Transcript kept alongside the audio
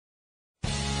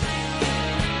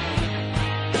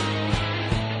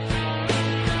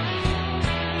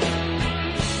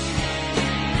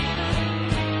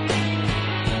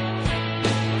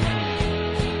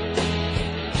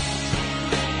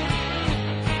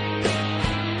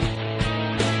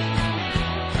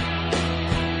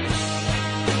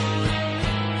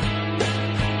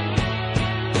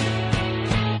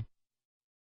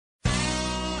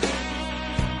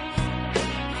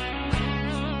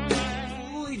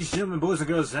Ladies and gentlemen, boys and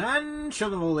girls, and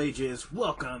children of all ages,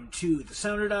 welcome to the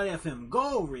Sounder.fm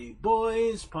Gory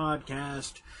Boys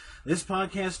podcast. This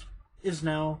podcast is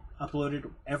now uploaded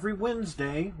every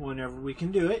Wednesday, whenever we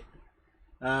can do it.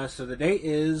 So the date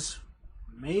is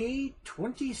May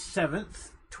 27th,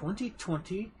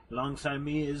 2020. Alongside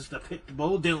me is the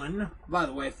Pitbull Dylan. By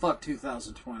the way, fuck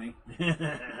 2020.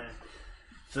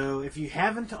 So if you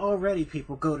haven't already,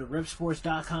 people, go to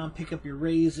ripsports.com, pick up your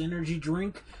Raise energy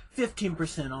drink,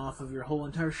 15% off of your whole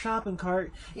entire shopping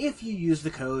cart if you use the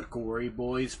code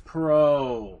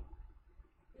GoryBoysPro.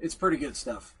 It's pretty good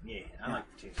stuff. Yeah, I like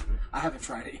the taste of it. I haven't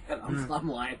tried it yet. I'm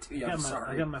lying to you. I'm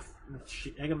sorry. I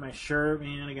got my shirt,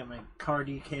 man. I got my car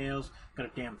decals. Got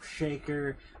a damn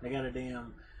shaker. I got a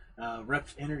damn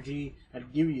Reps Energy.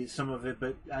 I'd give you some of it,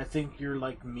 but I think you're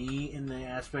like me in the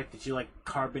aspect that you like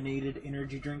carbonated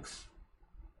energy drinks.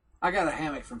 I got a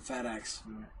hammock from FedEx.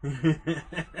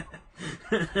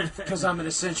 Because I'm an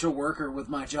essential worker with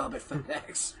my job at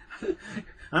FedEx.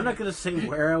 I'm not going to say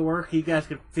where I work. You guys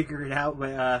can figure it out.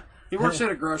 But he works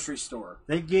at a grocery store.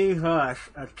 They gave us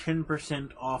a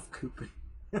 10% off coupon.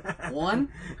 One?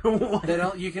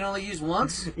 You can only use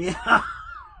once? Yeah.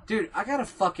 Dude, I got a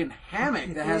fucking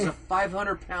hammock that has a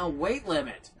 500-pound weight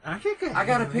limit. I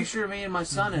got a picture of me and my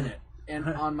son in it and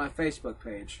on my Facebook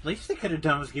page. At least they could have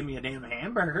done was give me a damn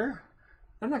hamburger.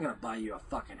 They're not going to buy you a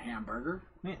fucking hamburger.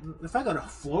 Man, if I go to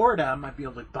Florida, I might be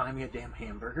able to buy me a damn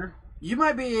hamburger. You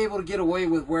might be able to get away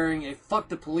with wearing a fuck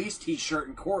the police t-shirt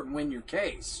in court and win your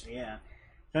case. Yeah.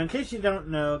 So in case you don't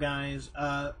know, guys,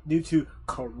 due to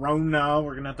Corona,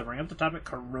 we're going to have to bring up the topic,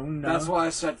 Corona. That's why I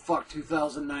said fuck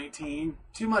 2019.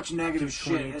 Too much negative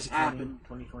shit has happened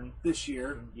 2020. This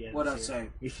year. Yeah, What'd I this say?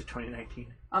 year. You said 2019.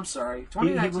 I'm sorry.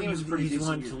 2019 was a pretty he's decent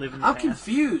one year. to live in the I'm past.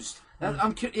 confused. I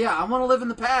want to live in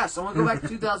the past. I want to go back to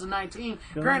 2019.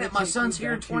 Granted, my son's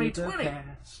here in 2020.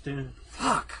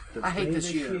 Fuck. I hate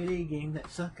this year. Shitty game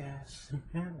that suck ass.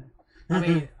 I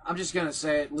mean, I'm just gonna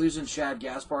say it. Losing Shad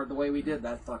Gaspard the way we did,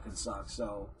 that fucking sucks.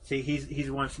 So see,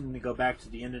 he's wanting to go back to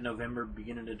the end of November,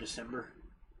 beginning of December.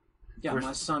 Yeah,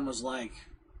 my son was like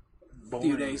a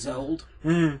few days old.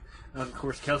 Of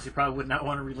course, Kelsey probably would not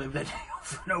want to relive that day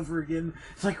over and over again.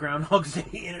 It's like Groundhog's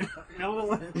Day.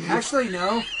 Actually,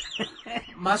 no.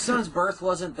 My son's birth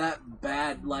wasn't that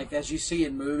bad, like as you see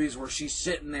in movies where she's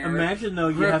sitting there. Imagine though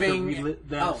you have to relive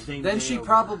that same then day she over.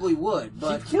 probably would.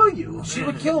 But she'd kill you. She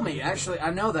would kill me. Actually,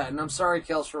 I know that, and I'm sorry,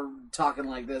 Kels, for talking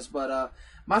like this, but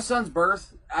my son's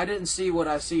birth, I didn't see what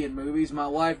I see in movies. My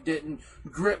wife didn't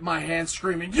grip my hand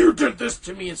screaming, "You did this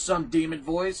to me," in some demon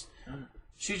voice.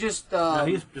 She just no,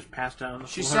 he's just passed out on the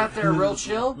she floor. sat there real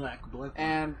chill Black.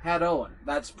 and had Owen.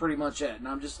 That's pretty much it. And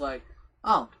I'm just like,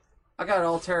 oh, I got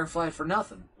all terrified for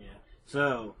nothing. Yeah.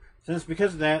 So, since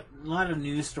because of that, a lot of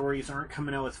news stories aren't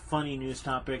coming out with funny news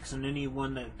topics, and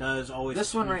anyone that does always...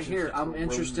 This one right here, I'm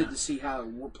interested to see how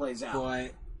it plays out.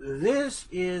 But this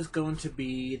is going to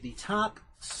be the top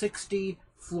 60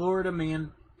 Florida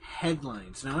man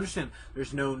headlines. Now, understand,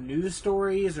 there's no news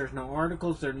stories, there's no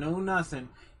articles, there's no nothing.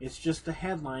 It's just the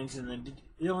headlines, and then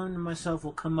Dylan and myself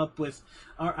will come up with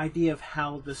our idea of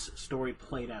how this story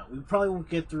played out. We probably won't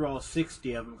get through all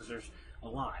 60 of them because there's a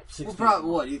lot. 60 well, probably,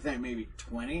 what do you think, maybe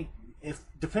 20? If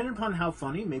depending upon how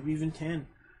funny, maybe even 10.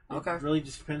 Okay. It really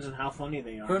just depends on how funny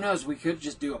they are. Who knows? We could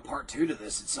just do a part 2 to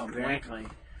this at some point. Exactly.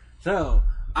 So,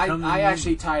 I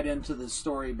actually tied into the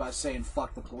story by saying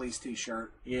 "fuck the police"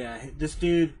 T-shirt. Yeah, this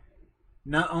dude.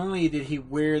 Not only did he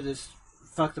wear this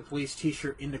 "fuck the police"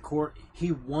 T-shirt into court,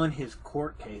 he won his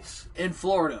court case in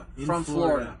Florida. From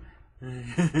Florida.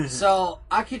 So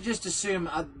I could just assume,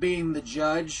 being the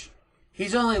judge,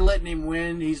 he's only letting him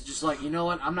win. He's just like, you know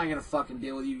what? I'm not gonna fucking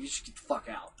deal with you. You should get the fuck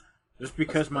out. Just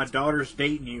because my daughter's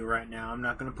dating you right now, I'm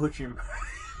not gonna put you in.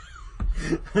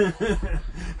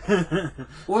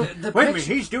 Well, wait a minute,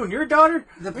 he's doing your daughter?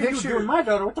 The picture, doing my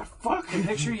daughter? What the fuck? The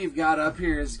picture you've got up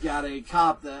here has got a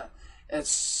cop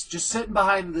that's just sitting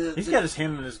behind the... He's got his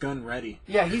hand on his gun ready.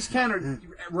 Yeah, he's kind of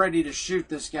ready to shoot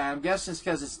this guy. I'm guessing it's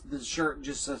because the shirt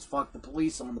just says "fuck the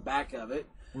police" on the back of it.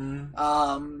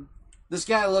 Mm-hmm. This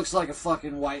guy looks like a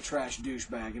fucking white trash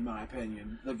douchebag, in my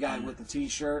opinion. The guy with the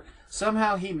T-shirt.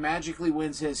 Somehow he magically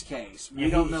wins his case. We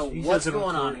don't know what's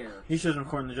going on here. He shows him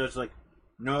court, and the judge's like,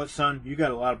 "No, son, you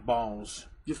got a lot of balls.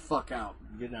 Get the fuck out.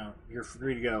 Get out. You're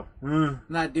free to go." And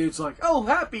that dude's like, "Oh,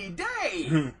 happy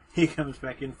day!" He comes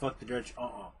back in, fuck the judge.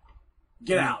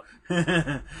 Get out.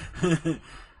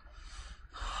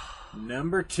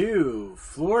 Number 2.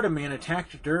 Florida man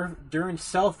attacked during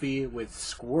selfie with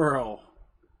squirrel.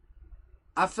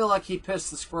 I feel like he pissed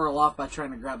the squirrel off by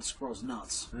trying to grab the squirrel's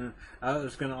nuts. I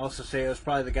was going to also say it was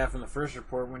probably the guy from the first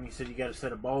report when he said you got a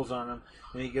set of balls on him.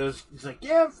 And he's like,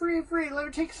 yeah, free, let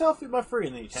me take a selfie, my free.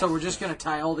 And then So we're just going to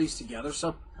tie all these together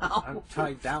somehow? I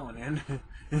tied that one in.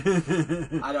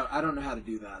 I don't know how to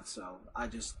do that, so I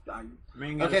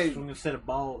Man got a set of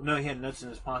balls. No, he had nuts in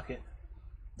his pocket.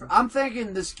 I'm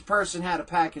thinking this person had a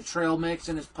pack of trail mix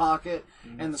in his pocket,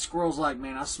 and the squirrel's like,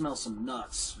 man, I smell some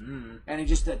nuts. And he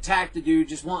just attacked the dude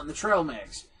just wanting the trail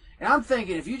mix. And I'm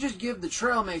thinking, if you just give the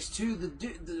trail mix to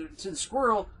the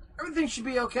squirrel, everything should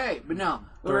be okay. But no,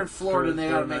 we're in Florida, and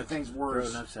they ought to make things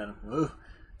worse. Throw nuts at him. Ooh.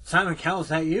 Simon Cowell, is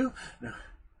that you? No.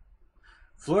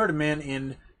 Florida man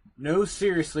in No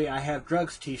Seriously, I Have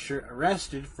Drugs t-shirt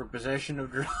arrested for possession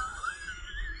of drugs.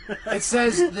 It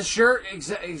says, the shirt,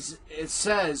 it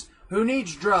says, who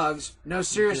needs drugs? No,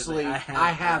 seriously, I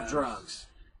have drugs.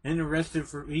 And arrested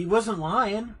for, he wasn't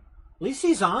lying. At least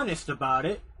he's honest about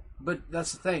it. But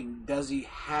that's the thing, does he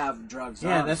have drugs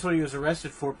Yeah, on that's what he was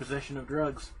arrested for, possession of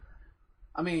drugs.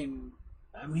 I mean,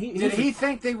 did he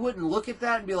think they wouldn't look at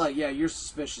that and be like, yeah, you're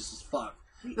suspicious as fuck?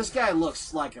 This guy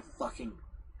looks like a fucking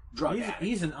drug addict.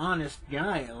 He's an honest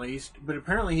guy, at least. But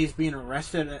apparently he's being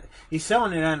arrested. He's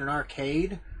selling it at an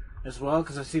arcade as well,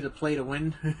 because I see the play to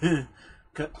win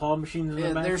claw machines in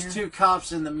the back. There's two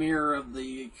cops in the mirror of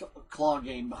the claw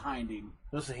game behind him.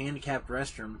 That's a handicapped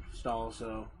restroom stall,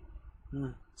 so...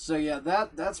 So yeah,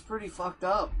 that's pretty fucked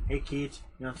up. Hey kids,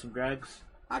 you want some drugs?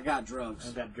 I got drugs.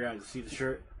 I got drugs. See the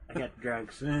shirt? I got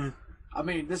drugs. I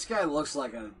mean, this guy looks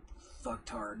like a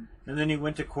fucktard. And then he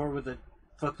went to court with a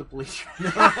fuck the police.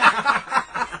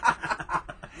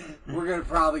 We're gonna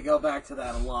probably go back to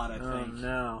that a lot, I think. Oh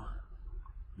no.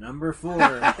 Number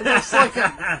 4.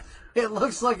 It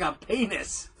looks like a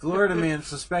penis. Florida man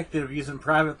suspected of using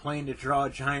private plane to draw a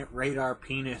giant radar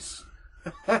penis.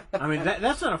 I mean,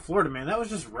 that's not a Florida man. That was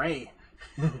just Ray.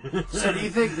 So do you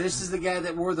think this is the guy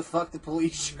that wore the fuck the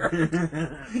police shirt?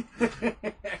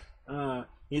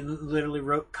 He literally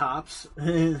wrote cops,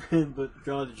 but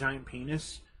draw the giant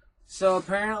penis. So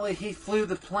apparently he flew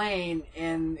the plane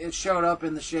and it showed up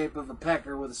in the shape of a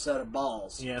pecker with a set of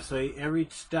balls. Yeah, so every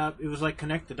stop, it was like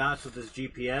connect the dots with his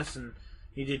GPS, and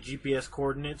he did GPS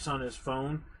coordinates on his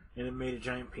phone, and it made a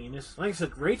giant penis. Like I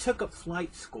said, Ray took up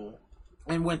flight school.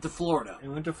 And went to Florida.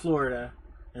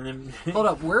 And then... Hold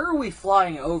up, where are we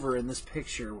flying over in this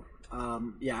picture?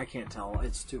 Yeah, I can't tell.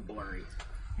 It's too blurry.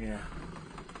 Yeah.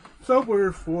 Somewhere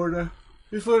in Florida.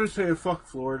 Just let us say fuck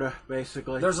Florida,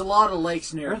 basically. There's a lot of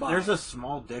lakes nearby. There's a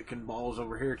small dick and balls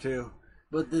over here, too.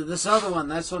 But this other one,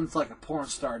 this one's like a porn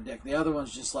star dick. The other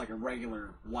one's just like a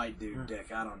regular white dude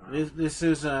dick. I don't know. This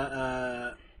is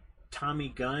Tommy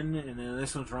Gunn, and then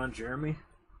this one's Ron Jeremy.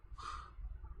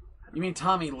 You mean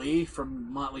Tommy Lee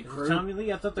from Motley Crue? Tommy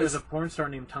Lee? I thought there was a porn star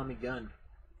named Tommy Gunn.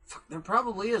 There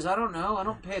probably is. I don't know. I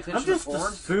don't pay attention to porn. I'm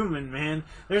just assuming, man.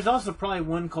 There's also probably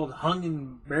one called Hung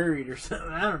and Buried or something.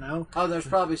 I don't know. Oh, there's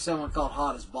probably someone called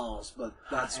Hot as Balls, but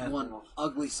that's one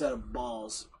ugly set of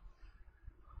balls.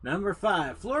 Number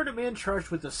 5. Florida man charged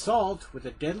with assault with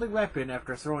a deadly weapon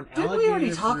after throwing alligators. Didn't we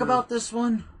already talk about this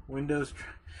one? Windows...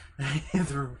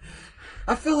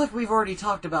 I feel like we've already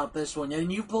talked about this one,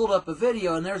 and you pulled up a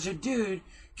video, and there's a dude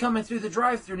coming through the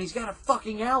drive-thru, and he's got a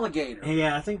fucking alligator.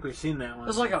 Yeah, I think we've seen that one.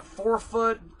 It's like a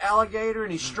 4-foot alligator,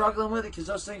 and he's struggling with it because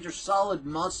those things are solid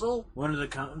muscle. One of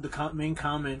the main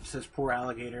comments says, poor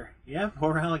alligator. Yeah,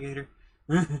 poor alligator.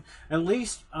 At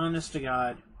least, honest to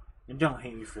God, and don't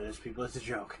hate me for this, people, it's a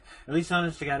joke. At least,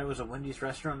 honest to God, it was a Wendy's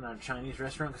restaurant, not a Chinese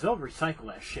restaurant, because they'll recycle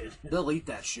that shit. They'll eat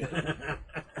that shit.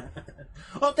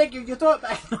 Oh, thank you, you throw it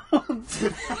back.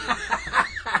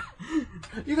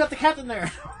 You got the cat in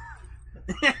there.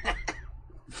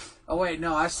 Oh, wait,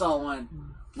 no, I saw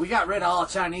one. We got rid of all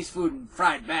Chinese food and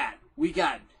fried bat. We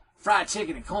got fried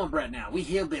chicken and cornbread now. We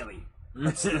hillbilly.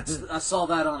 I saw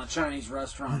that on a Chinese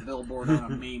restaurant billboard on a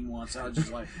meme once. I was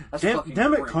just like, that's fucking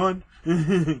damn it, great. Con.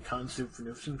 Con Soup for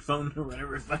Notion phone or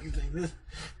whatever his fucking thing is.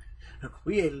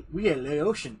 We ate the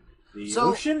ocean. The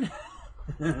ocean?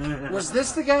 Was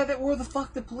this the guy that wore the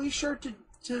fuck the police shirt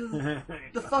to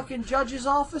the fucking judge's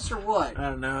office or what? I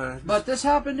don't know. But this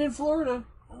happened in Florida.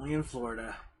 Only in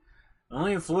Florida.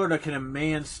 Only in Florida can a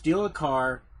man steal a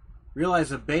car,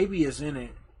 realize a baby is in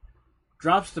it,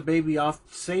 drops the baby off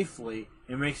safely,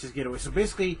 and makes his getaway. So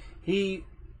basically,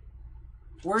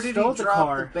 where did he drop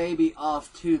the baby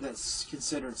off to that's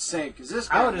considered safe? Because this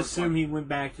guy, I would assume he went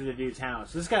back to the dude's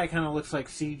house. This guy kind of looks like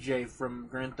CJ from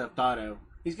Grand Theft Auto.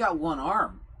 He's got one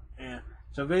arm. Yeah.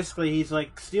 So basically, he's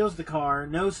like, steals the car,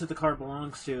 knows who the car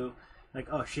belongs to, like,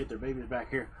 oh shit, their baby's back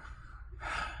here.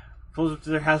 Pulls up to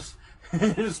their house,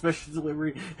 special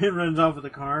delivery, and runs off with the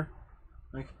car.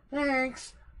 Like,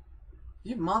 thanks.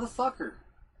 You motherfucker.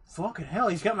 Fucking hell,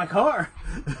 he's got my car.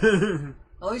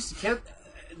 At least the kid.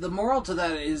 The moral to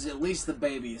that is at least the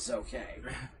baby is okay.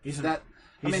 He's an, That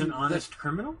he's an honest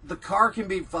criminal? The car can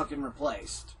be fucking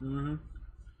replaced. Mm-hmm.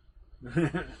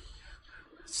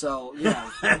 So, yeah.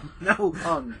 No.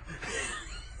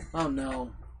 Oh,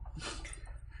 no.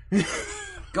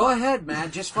 Go ahead,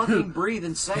 man. Just fucking breathe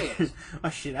and say it. Oh,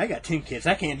 shit, I got 10 kids.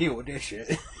 I can't deal with this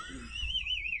shit.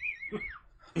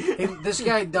 This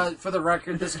guy does, for the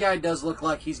record, this guy does look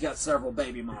like he's got several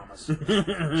baby mamas.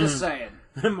 Just saying.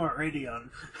 I'm already on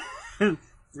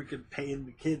freaking paying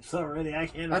the kids already. I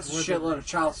can't That's a afford shitload of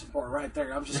child support right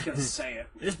there. I'm just going to say it.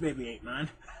 This baby ain't mine.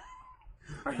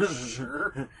 Are you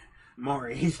sure?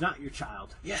 Maury, he's not your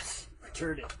child. Yes,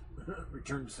 return it.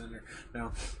 Return center.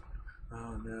 No.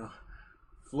 Oh, no.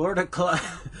 Florida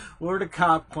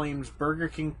cop claims Burger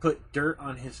King put dirt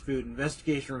on his food.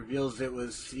 Investigation reveals it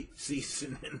was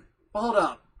seasoning. Hold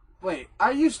up. Wait,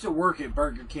 I used to work at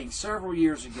Burger King several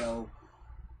years ago.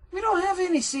 We don't have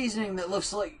any seasoning that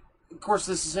looks like... Of course,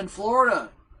 this is in Florida.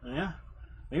 Yeah.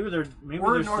 Maybe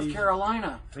we're in North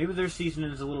Carolina. Maybe their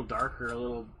seasoning is a little darker, a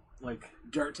little, like...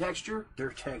 Dirt texture?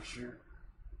 Dirt texture.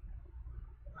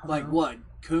 Like what?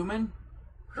 Cumin?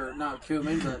 Or not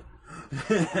cumin, but...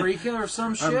 Paprika or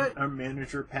some shit? Our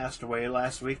manager passed away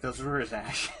last week. Those were his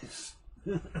ashes.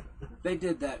 They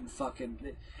did that in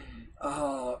fucking...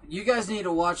 you guys need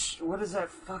to watch... What is that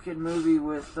fucking movie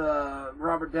with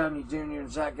Robert Downey Jr. and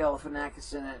Zach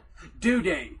Galifianakis in it? Due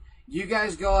Date. You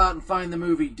guys go out and find the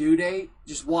movie Due Date.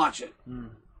 Just watch it.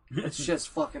 It's just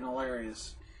fucking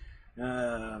hilarious.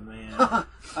 Oh, man.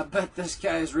 I bet this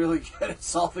guy is really good at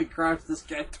solving crimes. This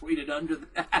guy tweeted under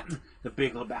that. The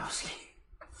Big Lebowski.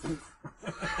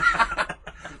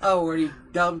 Oh, where he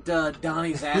dumped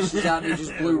Donnie's ashes out and he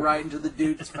just blew right into the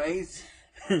dude's face?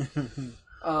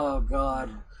 Oh,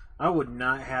 God. I would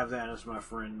not have that as my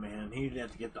friend, man. He'd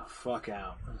have to get the fuck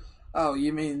out. Oh,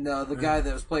 you mean the guy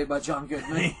that was played by John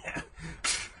Goodman?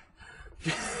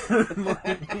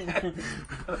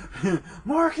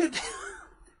 Market!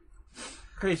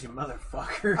 Crazy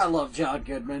motherfucker. I love John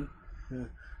Goodman.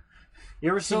 You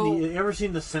ever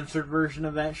seen the censored version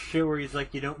of that shit where he's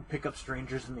like, you don't pick up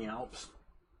strangers in the Alps?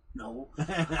 No.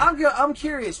 I'm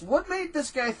curious, what made this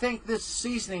guy think this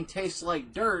seasoning tastes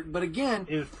like dirt? But again...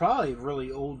 It was probably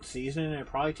really old seasoning, and it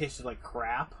probably tasted like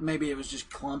crap. Maybe it was just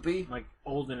clumpy. Like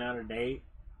old and out of date.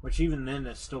 Which even then,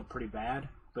 that's still pretty bad.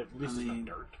 But at least it's not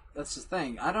dirt. That's the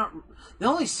thing. The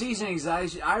only seasonings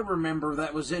I remember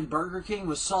that was in Burger King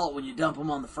was salt when you dump them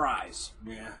on the fries.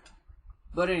 Yeah.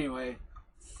 But anyway,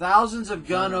 thousands of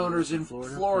gun owners in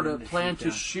Florida plan to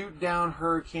shoot down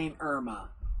Hurricane Irma.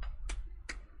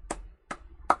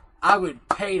 I would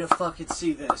pay to fucking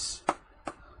see this.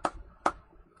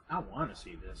 I want to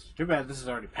see this. Too bad this is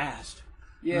already passed.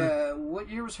 Yeah, what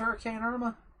year was Hurricane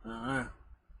Irma? I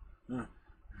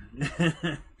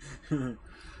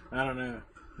don't know.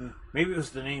 Maybe it was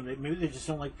the name. Maybe they just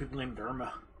don't like people named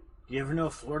Irma. Do you ever know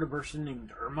a Florida person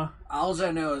named Irma? All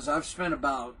I know is I've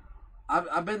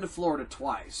been to Florida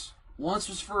twice. Once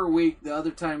was for a week. The other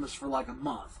time was for like a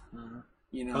month. Mm-hmm.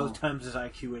 You know, both times his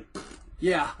IQ went.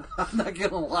 Yeah, I'm not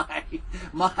gonna lie.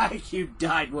 My IQ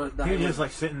died one night. He was just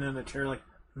like sitting in the chair, like.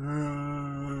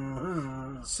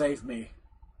 Save me.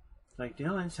 Like,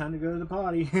 Dylan, it's time to go to the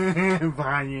potty.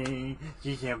 Bye.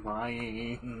 She said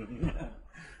bye.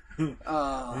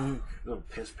 Little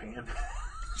piss pan.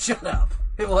 Shut up.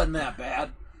 It wasn't that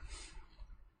bad.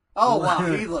 Oh, wow,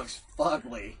 he looks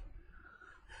fugly.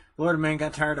 Florida man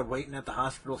got tired of waiting at the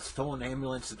hospital, stole an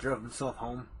ambulance, and drove himself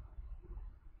home.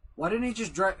 Why didn't he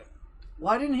just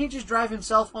drive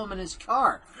himself home in his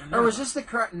car? Or was this the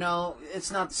car? No,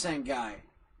 it's not the same guy.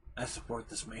 I support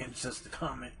this man, says the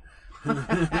comment.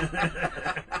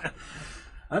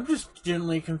 I'm just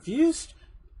generally confused.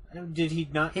 Did he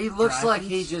not? He looks like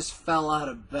he just fell out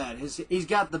of bed. He's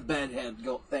got the bedhead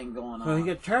thing going on. Well, he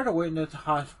got tired of waiting at the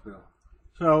hospital.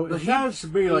 So it sounds to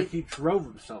me like he drove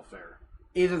himself there.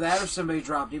 Either that or somebody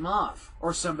dropped him off.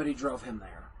 Or somebody drove him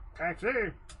there.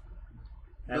 Taxi!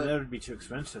 That would be too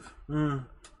expensive.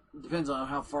 Depends on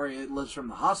how far he lives from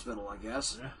the hospital, I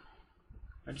guess. Yeah.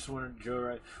 I just wanted to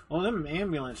joyride. Well, them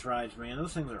ambulance rides, man,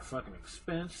 those things are fucking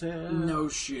expensive. No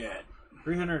shit.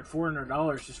 $300,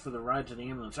 $400 just for the ride to the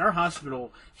ambulance. Our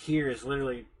hospital here is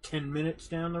literally 10 minutes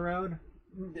down the road.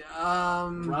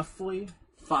 Roughly.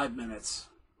 5 minutes.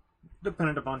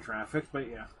 Dependent upon traffic, but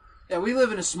yeah. Yeah, we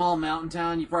live in a small mountain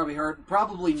town. You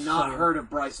probably not heard of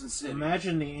Bryson City.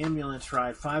 Imagine the ambulance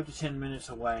ride 5 to 10 minutes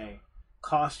away,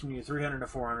 costing you $300 to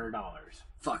 $400.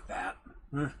 Fuck that.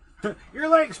 Your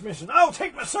leg's missing. I'll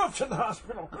take myself to the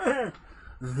hospital.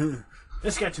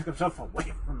 This guy took himself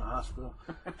away from the hospital.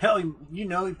 Hell,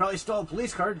 he probably stole a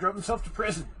police car and drove himself to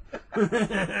prison.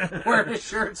 Wearing a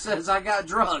shirt says, I got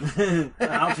drugged.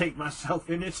 I'll take myself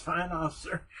in. It's fine,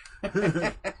 officer.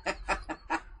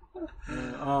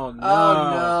 Oh, no.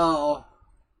 Oh, no.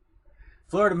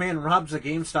 Florida man robs a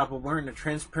GameStop while wearing a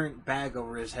transparent bag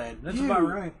over his head. That's about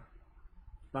right.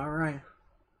 About right.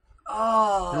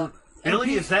 Oh.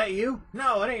 Billy, is that you?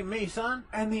 No, it ain't me, son.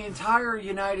 And the entire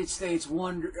United States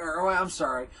Florida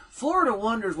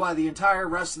wonders why the entire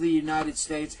rest of the United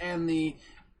States and the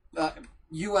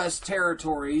U.S.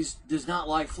 territories does not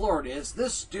like Florida. It's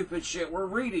this stupid shit we're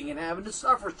reading and having to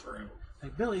suffer through.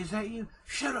 Like, Billy, is that you?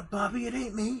 Shut up, Bobby, it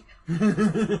ain't me.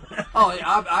 Oh,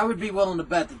 I would be willing to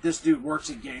bet that this dude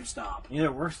works at GameStop. Yeah,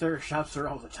 works there, shops there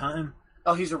all the time.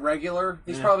 Oh, he's a regular?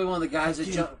 He's probably one of the guys that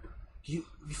jump...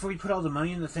 Before you put all the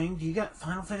money in the thing, do you got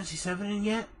Final Fantasy VII in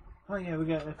yet? Oh yeah, we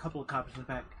got a couple of copies in the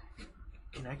back.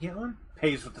 Can I get one?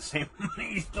 Pays with the same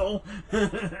money he stole.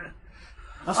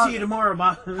 I'll see you tomorrow,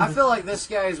 Bob. I feel like this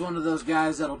guy is one of those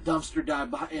guys that'll dumpster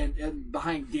dive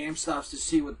behind GameStops to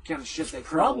see what kind of shit they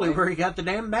throw Probably away. where he got the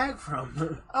damn bag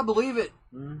from. I believe it.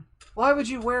 Mm. Why would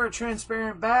you wear a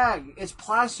transparent bag? It's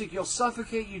plastic. You'll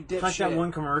suffocate, you dipshit. It's like that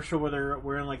one commercial where they're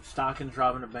wearing like stockings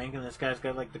robbing a bank, and this guy's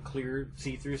got like the clear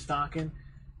see-through stocking.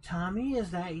 Tommy,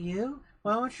 is that you?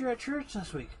 Why weren't you at church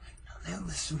this week?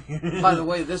 By the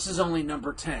way, this is only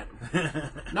number 10.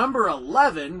 Number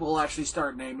 11, we'll actually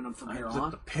start naming them from here on.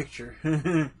 The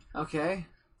picture. Okay.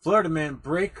 Florida man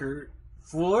breakers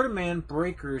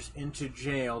into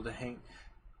jail to hang.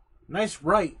 Nice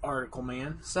right article,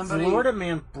 man. Florida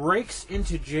man breaks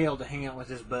into jail to hang out with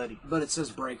his buddy. But it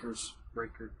says breakers.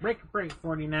 Breaker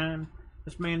 49.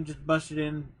 This man just busted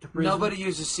into prison. Nobody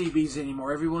uses CBs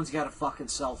anymore. Everyone's got a fucking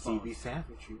cell phone. CB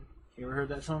Savage, you ever heard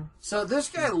that song? So this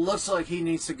guy looks like he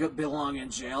needs to belong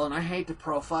in jail, and I hate to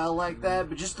profile like that,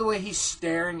 but just the way he's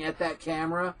staring at that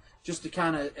camera, just to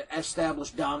kind of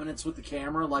establish dominance with the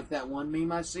camera, like that one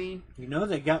meme I see. You know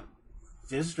they got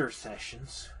visitor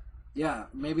sessions. Yeah,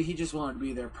 maybe he just wanted to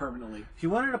be there permanently. If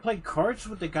you wanted to play cards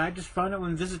with the guy, just find out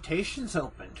when visitations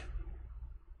opened.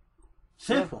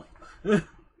 Simple. Yeah.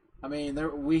 I mean,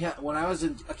 when I was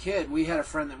a kid, we had a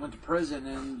friend that went to prison,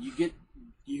 and you get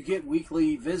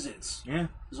weekly visits. Yeah. It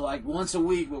was like once a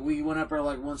week, but we went up there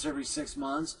like once every 6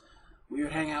 months. We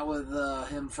would hang out with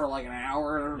him for like an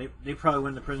hour. They probably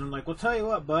went to prison like, well, tell you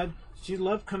what, bud, you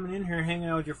love coming in here and hanging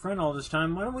out with your friend all this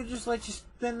time. Why don't we just let you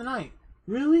spend the night?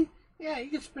 Really? Yeah, you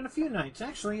can spend a few nights.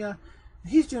 Actually,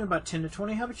 he's doing about 10 to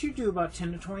 20. How about you do about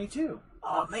 10 to 22?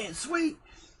 Oh, man, sweet.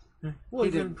 We'll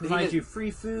even provide you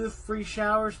free food, free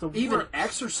showers. Even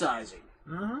exercising.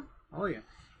 Uh-huh. Oh, yeah.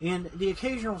 And the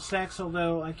occasional sex,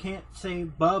 although I can't say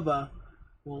Bubba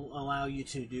will allow you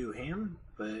to do him,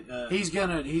 but he's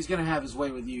gonna have his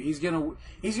way with you. He's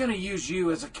gonna use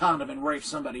you as a condom and rape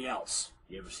somebody else.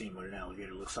 You ever seen what an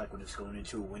alligator looks like when it's going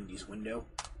into a Wendy's window?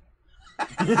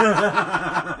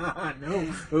 No.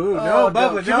 Ooh, no,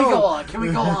 Bubba, no. Can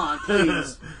we go on,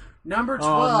 please? Number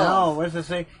 12. Oh, no. What does it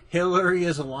say? Hillary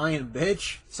is a lying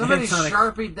bitch? Somebody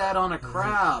Sharpied that on a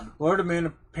crab. Florida man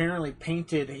apparently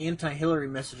painted anti-Hillary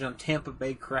message on Tampa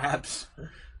Bay crabs.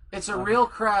 It's a real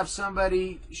crab.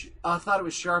 Somebody, I thought it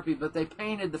was Sharpie, but they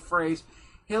painted the phrase,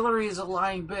 Hillary is a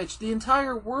lying bitch. The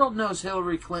entire world knows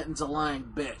Hillary Clinton's a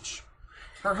lying bitch.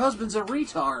 Her husband's a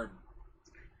retard.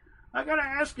 I gotta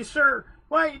ask you, sir,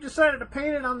 why you decided to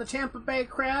paint it on the Tampa Bay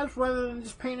crabs rather than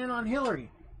just paint it on Hillary?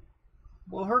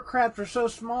 Well, her crabs are so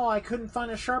small, I couldn't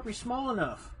find a Sharpie small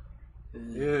enough.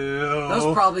 Ew.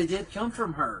 Those probably did come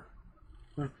from her.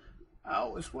 I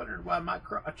always wondered why my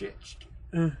crotch itched.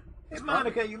 Hey,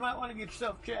 Monica, you might want to get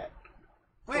yourself checked.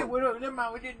 Wait, never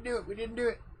mind, we didn't do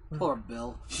it. Poor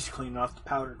Bill. She's cleaning off the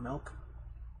powdered milk.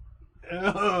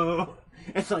 Oh,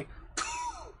 it's like...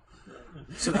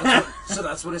 So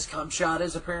that's what his cum shot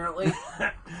is, apparently.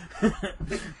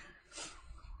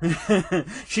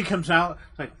 She comes out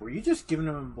like, "Were you just giving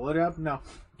him a blowjob?" No,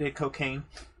 did cocaine.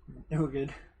 We're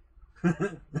good.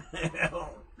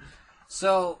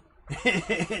 So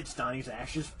it's Donnie's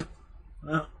ashes.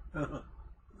 But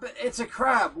it's a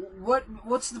crab.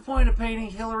 What's the point of painting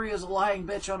Hillary as a lying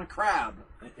bitch on a crab?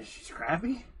 She's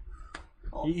crabby.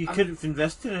 Well, you could have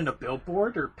invested in a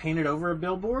billboard or painted over a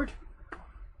billboard.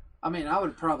 I mean, I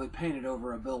would probably paint it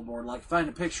over a billboard. Like, find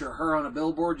a picture of her on a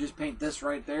billboard, just paint this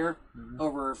right there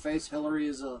over her face. Hillary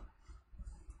is a...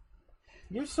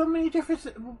 There's so many different...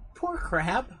 Poor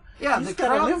crab. Yeah, the crab...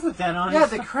 gotta live with that on Yeah,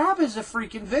 the crab is a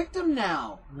freaking victim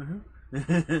now.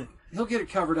 Mm-hmm. He'll get it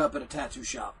covered up at a tattoo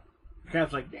shop. The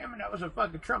crab's like, damn it, that was a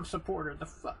fucking Trump supporter. The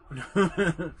fuck?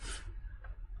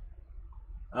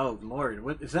 Oh, Lord.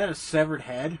 What, is that a severed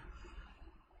head?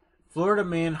 Florida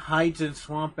man hides in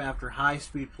swamp after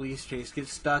high-speed police chase.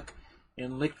 Gets stuck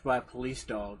and licked by police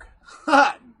dog.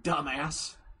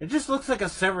 Dumbass. It just looks like a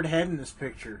severed head in this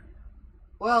picture.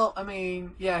 Well, I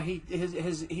mean, yeah, he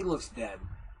looks dead.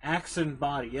 Axe and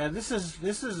body. Yeah, this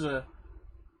is a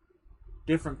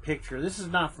different picture. This is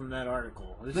not from that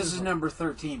article. This is number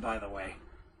 13, by the way.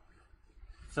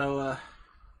 So,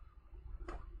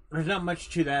 there's not much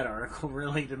to that article,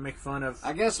 really, to make fun of.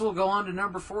 I guess we'll go on to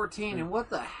number 14, and what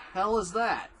the hell is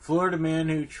that? Florida man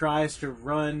who tries to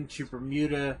run to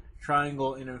Bermuda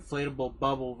Triangle in inflatable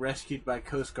bubble rescued by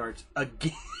Coast Guards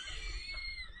again.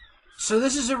 So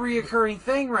this is a reoccurring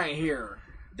thing right here.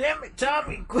 Damn it,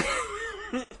 Tommy! Quit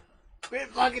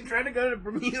fucking trying to go to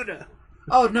Bermuda.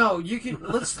 Oh no, you can.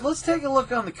 Let's take a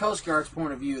look on the Coast Guard's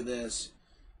point of view of this.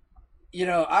 You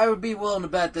know, I would be willing to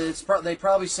bet that they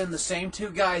probably send the same two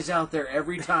guys out there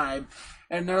every time,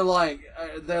 and they're like,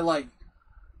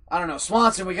 I don't know,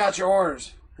 Swanson, we got your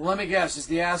orders. Well, let me guess, is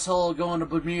the asshole going to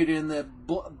Bermuda in the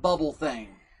bubble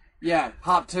thing? Yeah,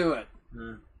 hop to it.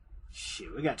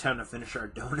 Shit, we got time to finish our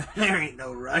donut. There ain't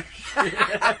no rush.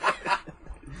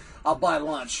 I'll buy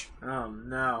lunch. Oh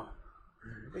no!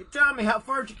 Hey Tommy, how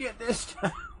far'd you get this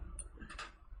time?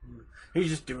 He's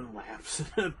just doing laps.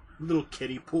 Little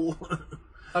kiddie pool.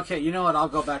 Okay, you know what? I'll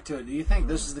go back to it. Do you think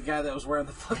this is the guy that was wearing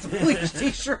the fuck the police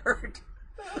t-shirt?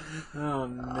 Oh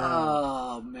no!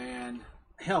 Oh man!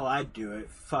 Hell, I'd do it.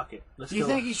 Fuck it. Do you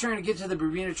think he's trying to get to the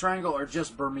Bermuda Triangle or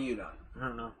just Bermuda? I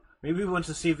don't know. Maybe he wants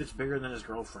to see if it's bigger than his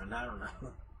girlfriend. I don't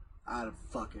know. I don't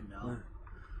fucking know.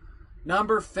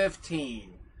 Number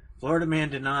 15. Florida man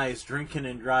denies drinking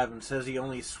and driving. Says he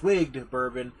only swigged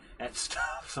bourbon at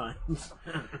stop signs.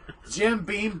 Jim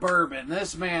Beam bourbon.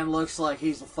 This man looks like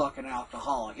he's a fucking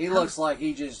alcoholic. He looks like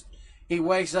he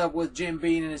wakes up with Jim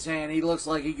Beam in his hand. He looks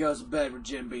like he goes to bed with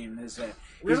Jim Beam in his hand.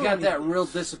 He's got that real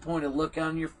disappointed look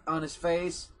on his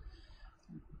face.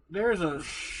 There's a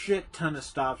shit ton of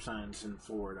stop signs in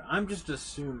Florida. I'm just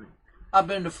assuming. I've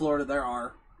been to Florida. There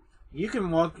are. You can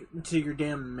walk into your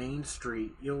damn main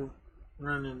street. You'll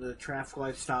run into traffic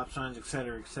lights, stop signs,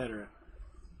 etc., etc.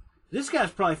 This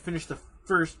guy's probably finished the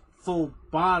first full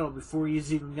bottle before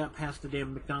he's even got past the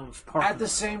damn McDonald's parking lot. At the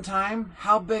same time,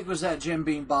 how big was that Jim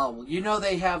Beam bottle? You know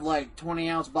they have like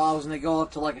 20-ounce bottles and they go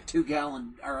up to like a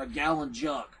 2-gallon or a gallon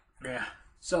jug. Yeah.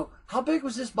 So how big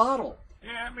was this bottle?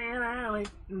 Yeah, man,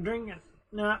 I'm drinking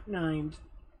not nines.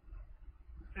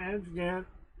 That's good.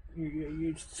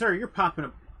 Sir, you're popping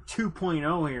a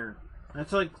 2.0 here.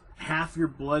 That's like half your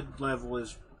blood level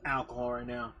is alcohol right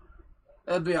now.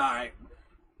 That'd be alright.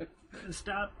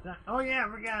 Stop. Oh, yeah, I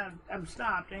forgot. I'm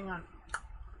stopped. Hang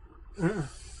on.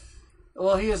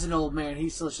 Well, he is an old man.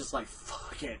 He's still just like,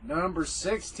 fuck it. Number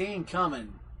 16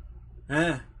 coming.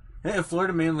 A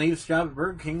Florida man leaves job at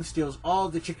Burger King, steals all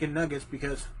the chicken nuggets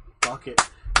because fuck it.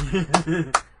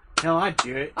 Hell, I'd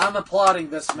do it. I'm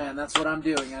applauding this man. That's what I'm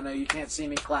doing. I know you can't see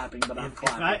me clapping, but I'm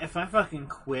clapping. If I fucking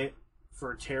quit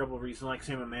for a terrible reason, like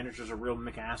say my manager's a real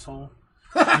McAsshole.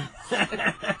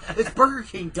 It's Burger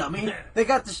King, dummy. They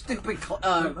got the stupid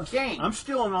king. I'm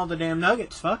stealing all the damn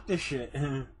nuggets. Fuck this shit.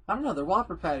 I don't know. Their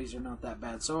Whopper patties are not that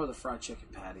bad. So are the fried chicken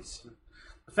patties.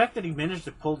 The fact that he managed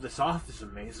to pull this off is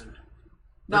amazing.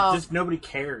 No, just nobody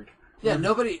cared. Yeah,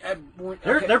 nobody.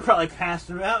 They're probably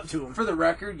passing it out to him. For the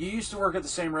record, you used to work at the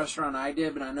same restaurant I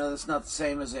did, but I know that's not the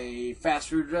same as a fast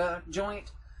food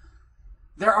joint.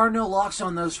 There are no locks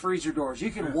on those freezer doors.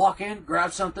 You can walk in,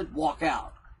 grab something, walk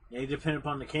out. Yeah, you depend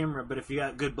upon the camera, but if you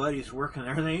got good buddies working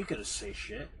there, then you could say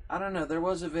shit. I don't know. There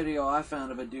was a video I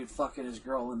found of a dude fucking his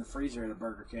girl in the freezer at a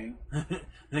Burger King.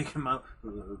 They come out.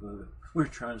 We're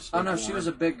trying to stay Oh no, warm. she was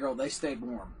a big girl. They stayed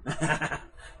warm.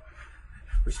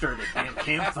 We started a damn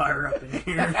campfire up in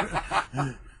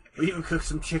here. We even cooked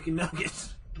some chicken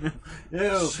nuggets.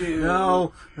 No, Shoot.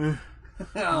 no.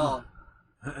 Oh.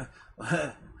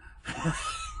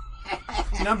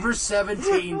 Number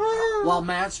 17. While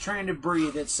Matt's trying to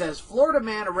breathe, it says Florida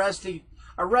man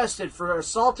arrested for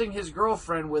assaulting his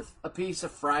girlfriend with a piece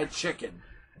of fried chicken.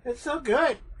 It's so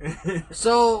good.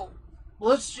 So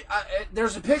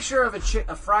there's a picture of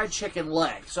a fried chicken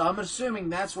leg. So I'm assuming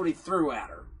that's what he threw at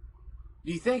her.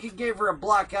 Do you think it gave her a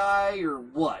black eye or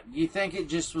what? Do you think it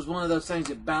just was one of those things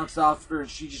that bounced off her and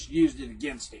she just used it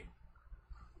against him?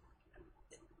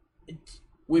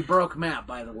 We broke Matt,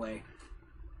 by the way.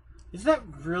 Is that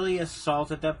really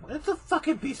assault at that point? It's a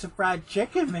fucking piece of fried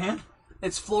chicken, man.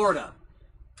 It's Florida.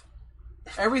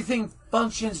 Everything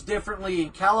functions differently in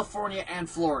California and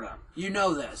Florida. You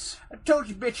know this. I told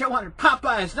you, bitch, I wanted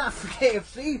Popeyes, not for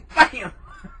KFC. Bam!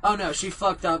 Oh no, she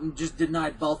fucked up and just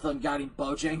denied both of them got him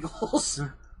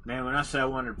Bojangles. Man, when I said I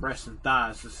wanted breasts and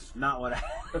thighs, this is not what I...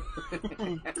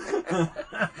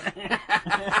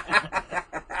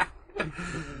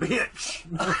 Bitch!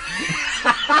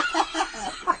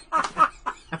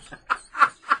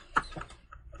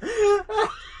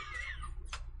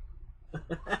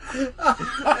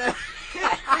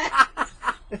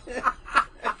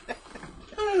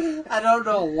 I don't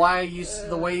know why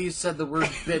the way you said the word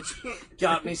bitch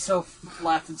got me so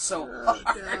laughing so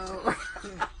hard.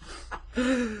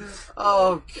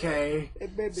 Okay. Hey,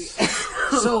 baby.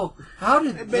 So, how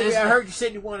did Hey, baby, this... I heard you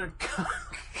said you wanted...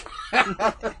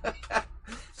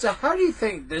 So, how do you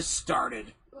think this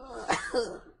started?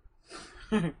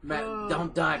 Matt,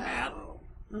 don't die, Matt.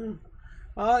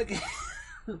 I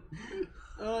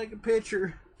like a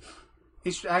picture.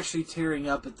 He's actually tearing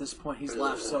up at this point. He's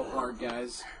laughed so hard,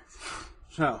 guys.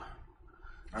 So,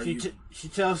 she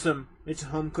tells him it's a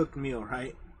home-cooked meal,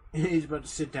 right? And he's about to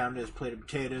sit down to his plate of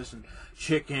potatoes and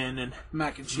chicken and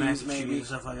Mac and cheese, maybe. and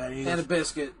stuff like that. And a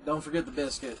biscuit. Don't forget the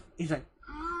biscuit. He's like,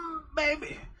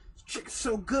 baby, this chicken's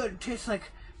so good. It tastes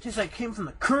like it came from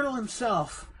the Colonel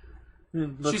himself.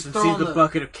 And looks She's and throwing sees the the-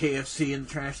 bucket of KFC in the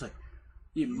trash like,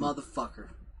 You motherfucker.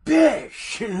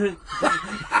 bish!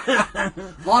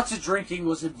 Lots of drinking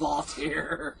was involved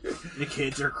here. The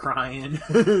kids are crying.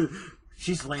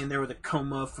 She's laying there with a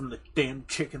coma from the damn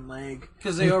chicken leg.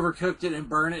 Because they overcooked it and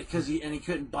burned it because he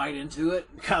couldn't bite into it.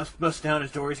 The cops bust down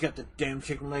his door. He's got the damn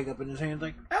chicken leg up in his hand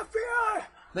like, FBI!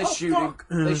 They Oh, shoot fuck.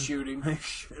 him. They shoot him. They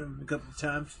shoot him a couple of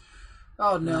times.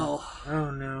 Oh, no.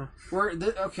 Oh, no.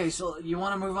 Okay, so you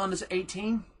want to move on to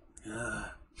 18?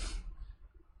 I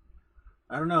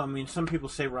don't know. I mean, some people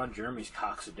say Ron Jeremy's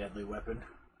cock's a deadly weapon.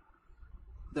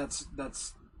 That's...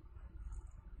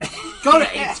 Go to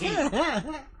 18!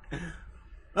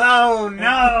 Oh,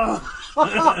 no!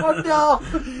 Oh, no!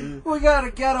 We got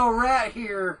a ghetto rat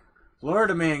here.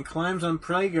 Florida man climbs on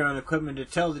playground equipment to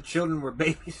tell the children where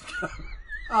babies go.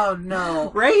 Oh,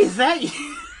 no. Ray, is that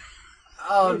you?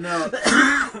 Oh, no.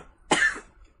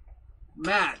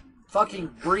 Matt,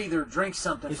 fucking breathe or drink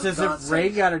something. It's for as God's if Ray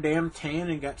sake. got a damn tan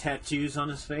and got tattoos on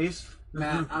his face.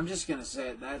 Matt, I'm just going to say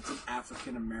it. That's an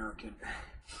African American.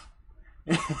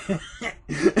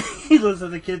 He looks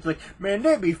at the kids like, man,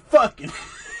 they be fucking.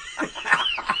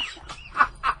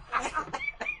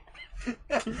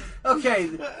 Okay,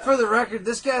 for the record,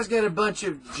 this guy's got a bunch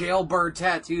of jailbird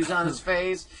tattoos on his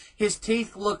face. His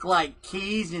teeth look like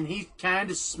keys, and he's kind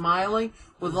of smiling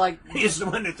with like... He's the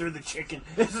one that threw the chicken.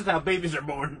 This is how babies are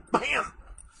born. Bam!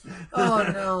 Oh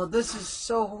no, this is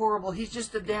so horrible. He's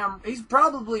just a damn... He's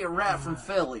probably a rat from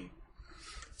Philly.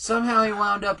 Somehow he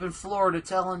wound up in Florida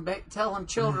telling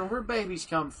children where babies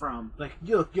come from. Like,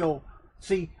 look, yo,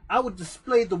 see, I would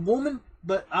display the woman,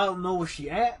 but I don't know where she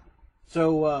at.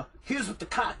 So, here's what the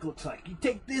cock looks like. You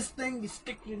take this thing, you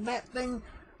stick it in that thing.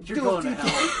 You're going to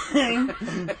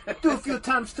hell. Do a few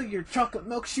times till your chocolate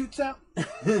milk shoots out.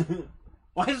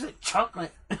 Why is it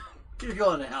chocolate? You're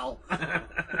going to hell.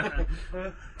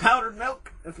 Powdered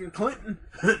milk, if you're Clinton.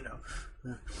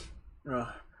 No.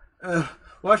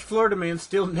 Watch Florida man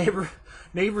steal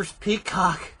neighbor's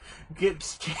peacock.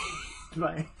 Gets chased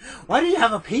by... Why do you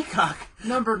have a peacock?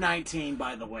 Number 19,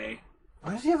 by the way.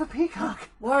 Why does he have a peacock?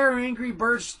 Why are Angry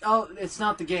Birds... Oh, it's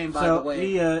not the game, by the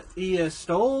way. He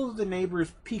stole the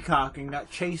neighbor's peacock and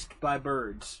got chased by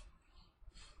birds.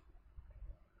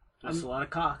 That's a lot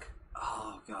of cock.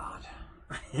 Oh, God.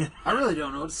 I really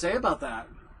don't know what to say about that.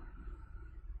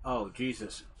 Oh,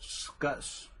 Jesus.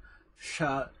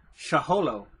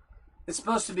 Shaholo. It's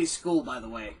supposed to be school, by the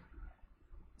way.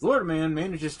 Florida man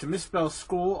manages to misspell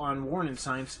school on warning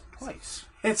signs twice.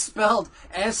 It's spelled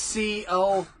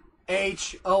SCOHOL.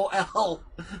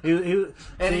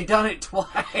 And he done it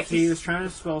twice. He was trying to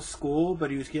spell school,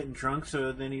 but he was getting drunk,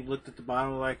 so then he looked at the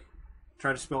bottom like,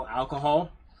 tried to spell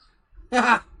alcohol.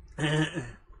 Like,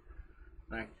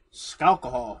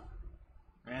 scalcohol.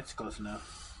 That's close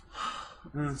enough.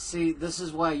 See, this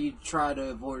is why you try to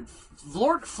avoid...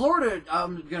 Florida,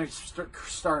 I'm going to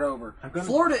start over.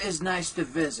 Florida is nice to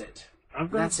visit.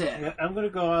 That's it. I'm going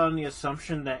to go on the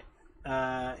assumption that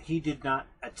he did not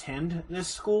attend this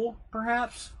school,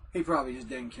 perhaps. He probably just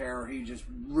didn't care, or he just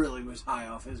really was high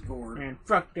off his gourd. Man,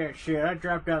 fuck that shit. I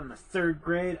dropped out in the 3rd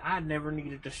grade. I never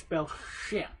needed to spell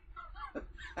shit.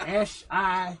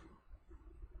 S-I...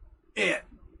 It.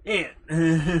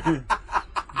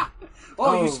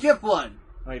 Oh. You skipped one.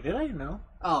 Wait, did I? No.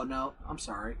 Oh, no. I'm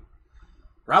sorry.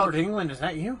 Robert England, is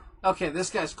that you? Okay, this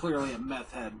guy's clearly a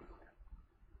meth head.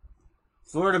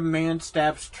 Florida man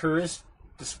stabs tourist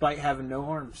despite having no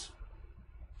arms.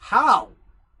 How?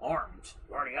 Arms?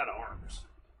 You already got arms.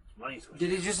 Money switch. Did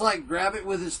he just like grab it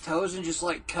with his toes and just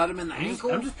like cut him in the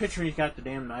ankle? I'm just picturing he's got the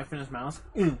damn knife in his mouth.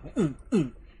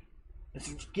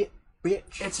 It's get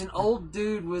bitch. It's an old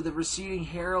dude with a receding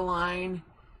hairline,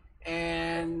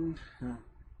 and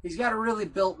he's got a really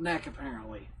built neck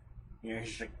apparently. Yeah,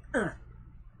 he's like.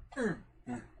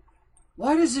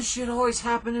 Why does this shit always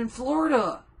happen in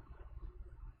Florida?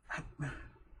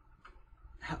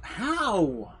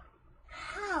 How?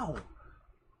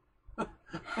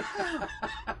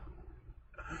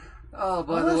 Oh,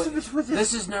 by the way,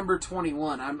 this is number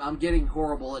 21. I'm getting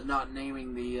horrible at not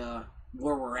naming the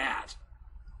where we're at.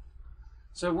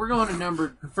 So we're going to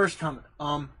number. First comment.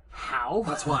 How?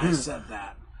 That's why I said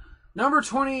that. Number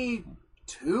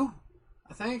 22,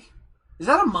 I think. Is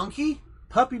that a monkey?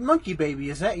 Puppy monkey baby,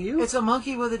 is that you? It's a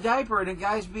monkey with a diaper and a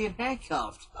guy's being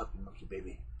handcuffed. Puppy monkey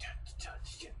baby.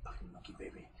 Puppy monkey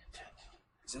baby.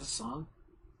 Is that a song?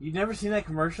 You've never seen that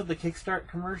commercial, the Kickstart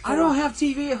commercial? I don't have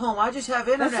TV at home. I just have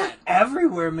internet. That's like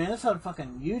everywhere, man. It's on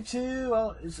fucking YouTube.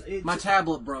 Well, it's my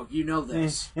tablet broke. You know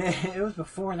this. It was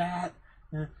before that.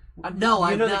 No,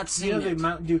 I've not seen it. You know the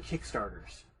Mountain Dew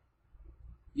Kickstarters.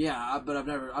 Yeah, but I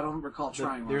don't recall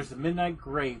trying one. There's the Midnight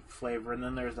Grape flavor, and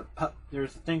then there's a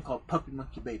thing called Puppy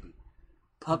Monkey Baby.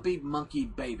 Puppy Monkey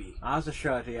Baby. I'll have to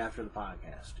show it to you after the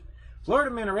podcast.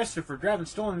 Florida man arrested for driving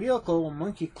stolen vehicle while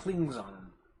monkey clings on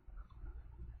him.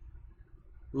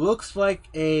 Looks like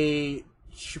a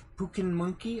Chipucan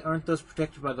monkey. Aren't those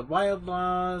protected by the wild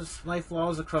laws, life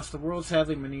laws across the world?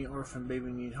 Sadly, many orphan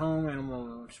babies need home.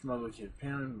 Animal smuggled to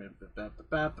Japan.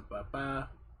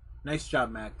 Nice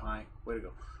job, Magpie. Way to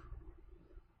go.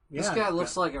 This guy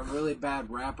looks like a really bad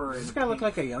rapper. Does this guy look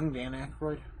like a young Dan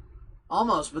Aykroyd?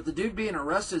 Almost, but the dude being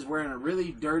arrested is wearing a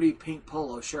really dirty pink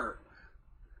polo shirt.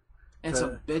 And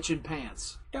some bitchin'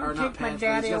 pants. Don't take my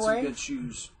daddy he's got away. Some good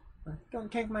shoes.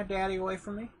 Don't take my daddy away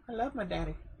from me. I love my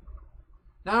daddy.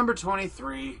 Number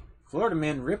 23. Florida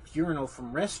man ripped urinal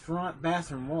from restaurant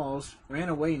bathroom walls, ran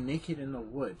away naked in the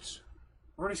woods.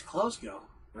 Where'd his clothes go?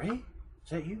 Ray? Is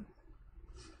that you?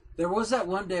 There was that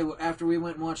one day after we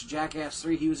went and watched Jackass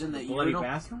 3, he was in that bloody urinal.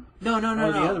 bathroom?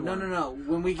 No.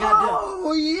 When we got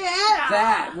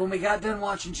done... When we got done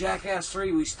watching Jackass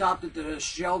 3, we stopped at the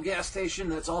Shell gas station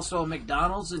that's also a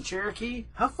McDonald's in Cherokee.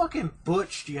 How fucking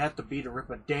butch do you have to be to rip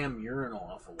a damn urinal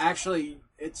off a wall? Actually,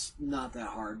 it's not that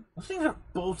hard. Those things are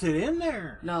bolted in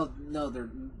there. No,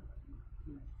 they're...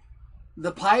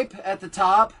 The pipe at the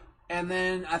top, and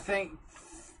then I think...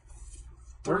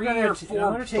 We're gonna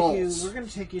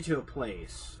take you to a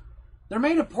place. They're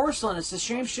made of porcelain. It's the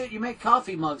same shit you make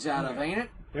coffee mugs out of, ain't it?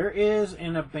 There is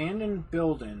an abandoned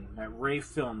building that Ray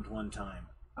filmed one time.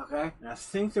 Okay. And I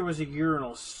think there was a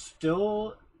urinal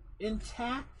still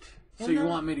intact. So you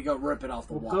want me to go rip it off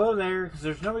the wall? Go there, because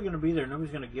there's nobody going to be there.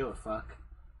 Nobody's going to give a fuck.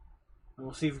 And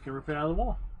we'll see if we can rip it out of the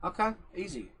wall. Okay.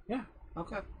 Easy. Yeah.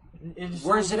 Okay.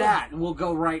 Where's it at? And we'll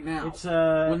go right now. It's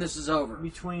when this is over.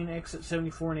 Between exit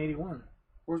 74 and 81.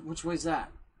 Which way's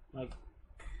that? Like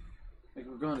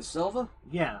we're going to Silva?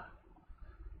 Yeah.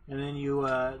 And then you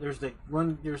there's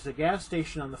the gas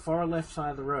station on the far left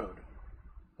side of the road.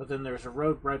 But then there's a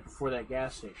road right before that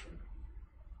gas station.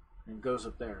 And it goes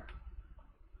up there.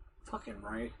 Fucking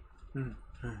right.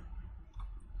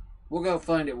 We'll go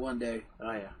find it one day.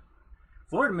 Oh yeah.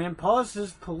 Florida man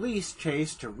pauses police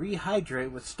chase to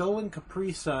rehydrate with stolen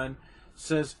Capri Sun,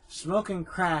 says smoking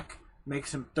crack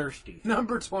makes him thirsty.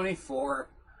 Number 24.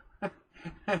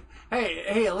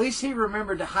 hey, at least he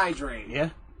remembered to hydrate.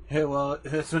 Yeah. Hey, well,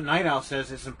 that's what Night Owl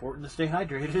says. It's important to stay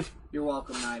hydrated. You're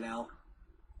welcome, Night Owl.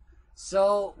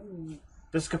 So...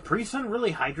 Does Capri Sun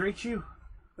really hydrate you?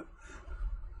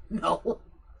 No.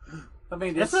 I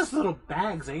mean, it's those little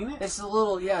bags, ain't it? It's a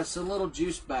little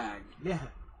juice bag. Yeah.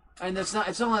 And it's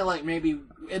only like maybe,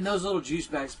 in those little juice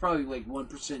bags, probably like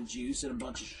 1% juice and a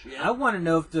bunch of shit. I want to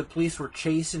know if the police were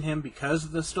chasing him because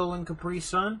of the stolen Capri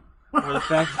Sun, or the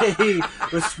fact that he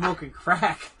was smoking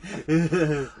crack.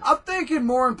 I'm thinking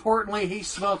more importantly, he's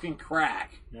smoking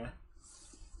crack. Yeah.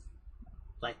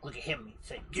 Like, look at him, he's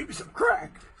saying, give me some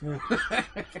crack.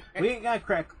 We ain't got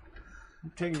crack.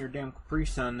 I'm taking your damn Capri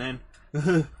Sun then.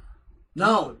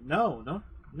 No. I'm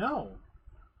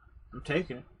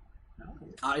taking it.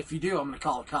 No. If you do, I'm going to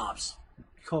call the cops.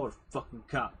 Call her fucking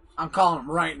cop. I'm calling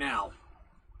them right now.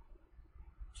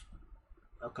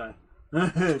 Okay.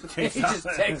 He just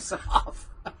takes off.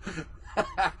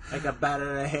 Like a bat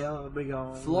out of hell, be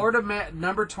gone. Florida man,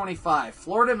 number 25.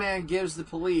 Florida man gives the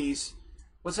police,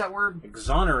 what's that word?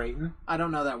 Exonerating. I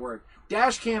don't know that word.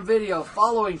 Dash cam video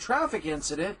following traffic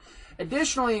incident.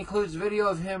 Additionally includes video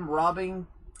of him robbing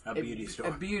a beauty store.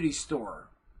 A beauty store.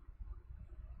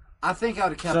 I think I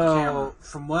would have kept the camera.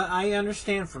 So, from what I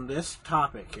understand from this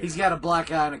topic, He's got a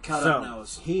black eye and a cut-up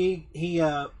nose. He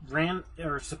ran,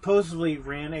 or supposedly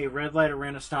ran a red light or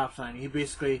ran a stop sign. He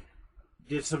basically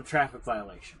did some traffic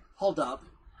violation. Hold up.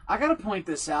 I gotta point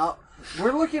this out.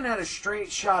 We're looking at a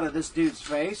straight shot of this dude's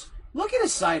face. Look at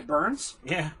his sideburns.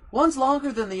 Yeah. One's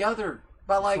longer than the other.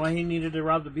 By That's why he needed to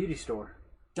rob the beauty store.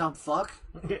 Dumb fuck.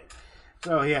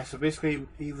 So basically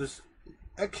he was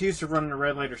accused of running a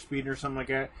red light or speeding or something like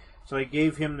that. So I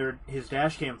gave him his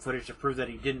dash cam footage to prove that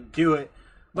he didn't do it.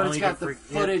 But it's got the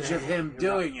footage of him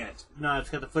doing it. No, it's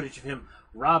got the footage of him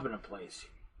robbing a place.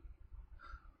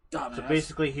 Dumbass. So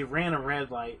basically, he ran a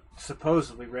red light,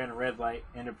 supposedly ran a red light,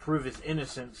 and to prove his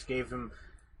innocence, gave him,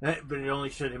 but it only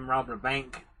showed him robbing a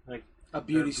bank, like a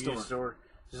beauty store.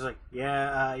 Just like,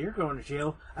 yeah, you're going to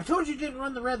jail. I told you didn't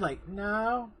run the red light.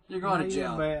 No, you're going to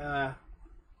jail. But,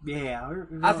 yeah,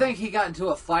 I think he got into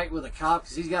a fight with a cop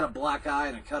because he's got a black eye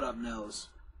and a cut-up nose.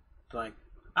 Like,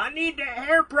 I need that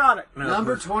hair product. No,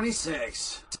 Number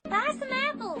 26. Buy some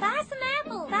apples. Buy some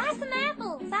apples. Buy some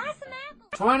apples. Buy some apples.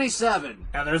 27.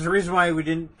 Now, there's a reason why we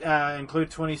didn't include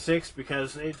 26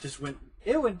 because it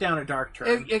went down a dark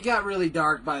turn. It got really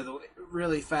dark, by the way,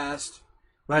 really fast.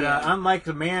 But unlike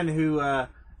the man who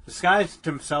disguised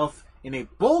himself in a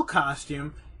bull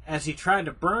costume as he tried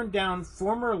to burn down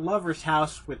former lover's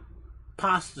house with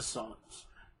pasta sauce.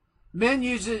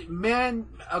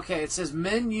 It says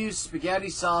men use spaghetti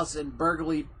sauce and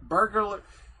burglar.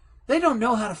 They don't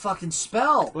know how to fucking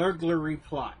spell. Burglary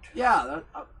plot. Yeah,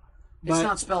 it's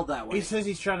not spelled that way. He says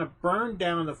he's trying to burn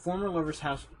down the former lover's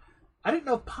house. I didn't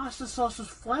know pasta sauce was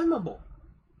flammable.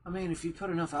 I mean, if you put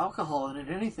enough alcohol in it,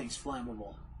 anything's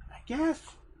flammable. I guess.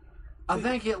 I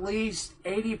think at least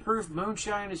 80 proof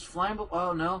moonshine is flammable.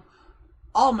 Oh, no.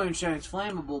 All moonshine is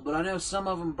flammable, but I know some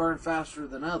of them burn faster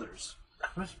than others.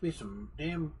 That must be some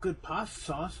damn good pasta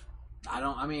sauce.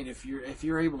 If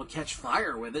you're able to catch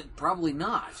fire with it, probably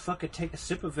not. Fucking take a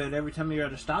sip of it every time you're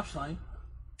at a stop sign.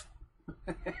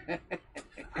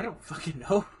 I don't fucking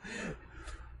know.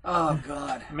 Oh,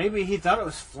 God. Maybe he thought it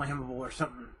was flammable or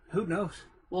something. Who knows?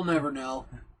 We'll never know.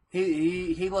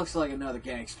 He looks like another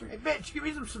gangster. Hey, bitch, give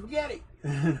me some spaghetti.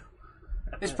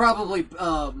 It's probably...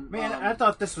 I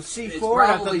thought this was C4. It's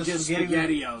probably just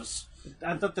spaghetti SpaghettiOs.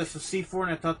 I thought this was C4,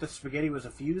 and I thought the spaghetti was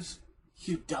a fuse.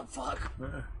 You dumb fuck.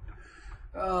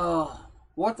 Oh,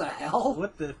 what the hell?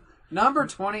 What the... Number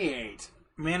 28.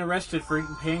 Man arrested for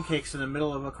eating pancakes in the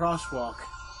middle of a crosswalk.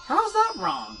 How's that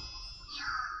wrong?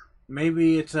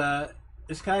 Maybe it's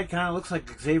this guy kind of looks like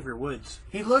Xavier Woods.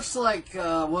 He looks like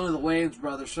one of the Wayans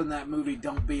brothers from that movie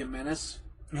Don't Be a Menace.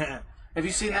 Yeah. Have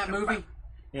you seen that movie?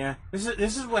 Yeah. This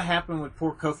is what happened with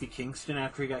poor Kofi Kingston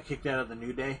after he got kicked out of the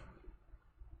New Day.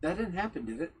 That didn't happen,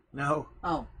 did it? No.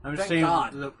 Oh, I'm just thank saying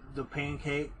God. the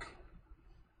pancake.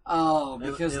 Oh,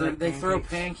 because like they throw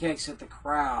pancakes. pancakes at the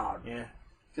crowd. Yeah.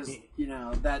 Because,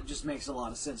 that just makes a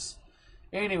lot of sense.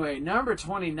 Anyway, number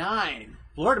 29.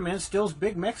 Florida man steals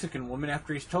big Mexican woman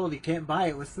after he's told he can't buy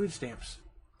it with food stamps.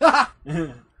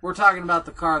 We're talking about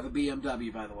the car, the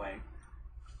BMW, by the way.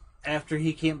 After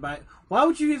he can't buy it. Why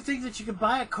would you think that you could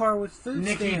buy a car with food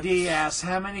stamps? Nikki D asks,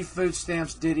 how many food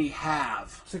stamps did he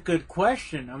have? It's a good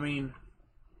question. I mean,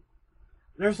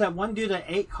 there's that one dude that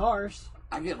ate cars.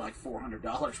 I get like $400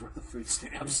 worth of food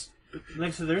stamps.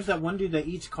 Like, so there's that one dude that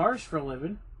eats cars for a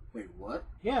living. Wait, what?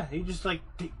 Yeah, he just like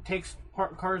takes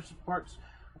cars parts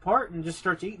apart and just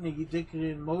starts eating it. You dip it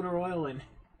in motor oil and.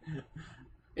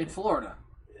 In Florida.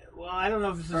 Well, I don't know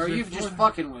if this is. Or are you just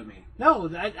fucking with me?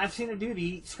 No, I've seen a dude he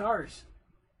eats cars.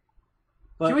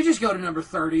 But, can we just go to number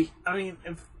 30? I mean,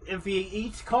 if he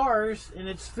eats cars and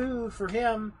it's food for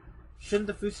him, shouldn't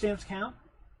the food stamps count?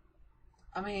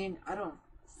 I mean, I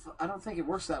don't think it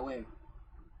works that way.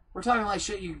 We're talking like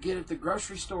shit you could get at the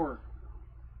grocery store.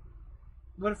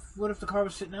 What if the car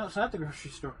was sitting outside the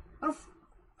grocery store?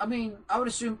 I would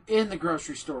assume in the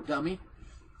grocery store, dummy.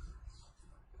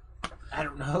 I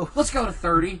don't know. Let's go to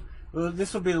 30. Well,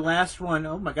 this will be the last one.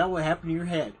 Oh my God, what happened to your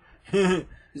head?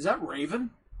 Is that Raven?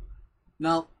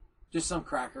 No, just some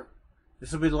cracker.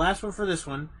 This will be the last one for this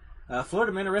one.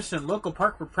 Florida man arrested in local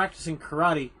park for practicing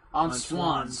karate on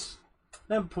swans.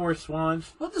 Them poor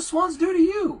swans. What the swans do to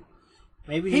you?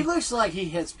 Maybe he looks like he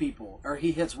hits people, or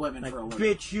he hits women like, for a living.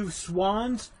 Bitch, you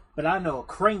swans, but I know a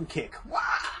crane kick.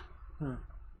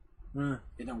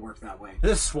 It don't work that way.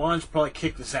 This swan's probably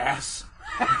kicked his ass.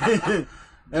 Dude,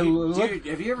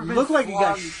 have you ever been looked like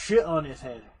flogged? He got shit on his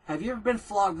head. Have you ever been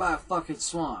flogged by a fucking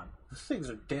swan? These things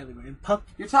are deadly, man.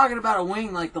 You're talking about a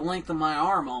wing like the length of my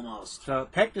arm, almost. So,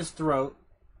 pecked his throat,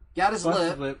 got his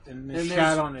lip, and then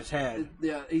shot on his head.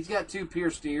 Yeah, he's got 2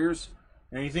 pierced ears.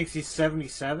 And he thinks he's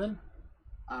 77?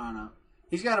 I don't know.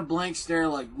 He's got a blank stare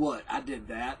like, what? I did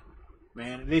that.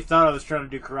 Man, they thought I was trying to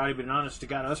do karate, but honest to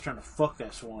God, I was trying to fuck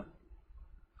that swan.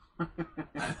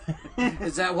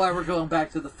 Is that why we're going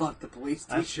back to the fuck the police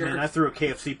t-shirt? I threw a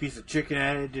KFC piece of chicken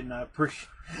at it, did not appreciate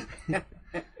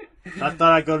I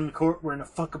thought I'd go to the court wearing a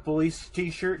fuck a police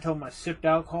t-shirt, told them I sipped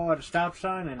alcohol at a stop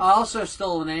sign, and I also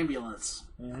stole an ambulance.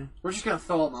 Mm-hmm. We're just going to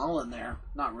throw them all in there.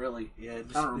 Not really. Yeah,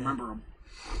 I don't remember them.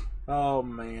 Oh,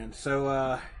 man.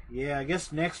 So, yeah, I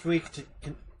guess next week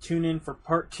tune in for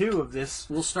part 2 of this.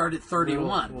 We'll start at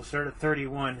 31. We'll start at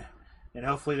 31, and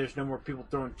hopefully there's no more people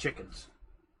throwing chickens.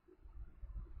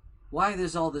 Why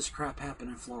does all this crap happen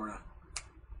in Florida?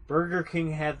 Burger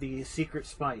King had the secret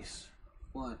spice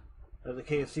What? of the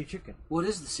KFC chicken. What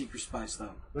is the secret spice,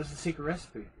 though? What is the secret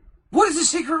recipe? What is the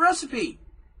secret recipe?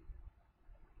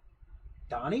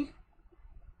 Donnie?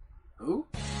 Who?